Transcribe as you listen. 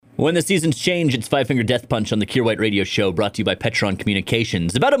When the seasons change, it's Five Finger Death Punch on the Kier White Radio Show, brought to you by Petron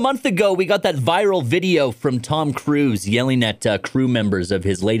Communications. About a month ago, we got that viral video from Tom Cruise yelling at crew members of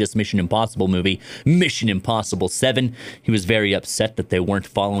his latest Mission Impossible movie, Mission Impossible 7. He was very upset that they weren't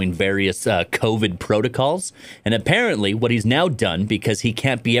following various COVID protocols. And apparently, what he's now done, because he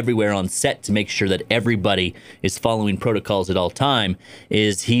can't be everywhere on set to make sure that everybody is following protocols at all time,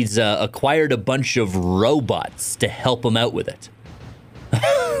 is he's acquired a bunch of robots to help him out with it.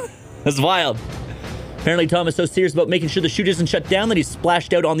 That's wild. Apparently, Tom is so serious about making sure the shoot isn't shut down that he's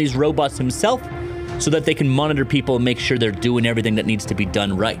splashed out on these robots himself so that they can monitor people and make sure they're doing everything that needs to be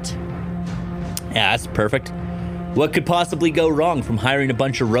done right. Yeah, that's perfect. What could possibly go wrong from hiring a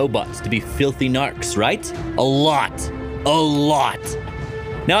bunch of robots to be filthy narcs, right? A lot.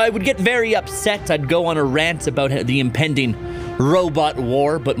 Now, I would get very upset. I'd go on a rant about the impending robot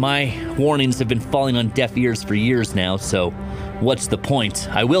war, but my warnings have been falling on deaf ears for years now, so what's the point?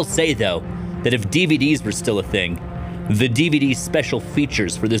 I will say, though, that if DVDs were still a thing, the DVD special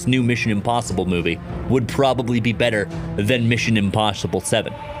features for this new Mission Impossible movie would probably be better than Mission Impossible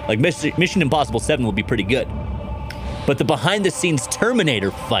 7. Like, Mission Impossible 7 will be pretty good. But the behind-the-scenes Terminator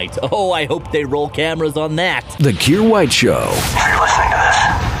fight, oh, I hope they roll cameras on that. The Kier White Show. If you're listening to this,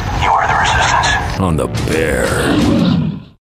 you are the Resistance. On the Bear.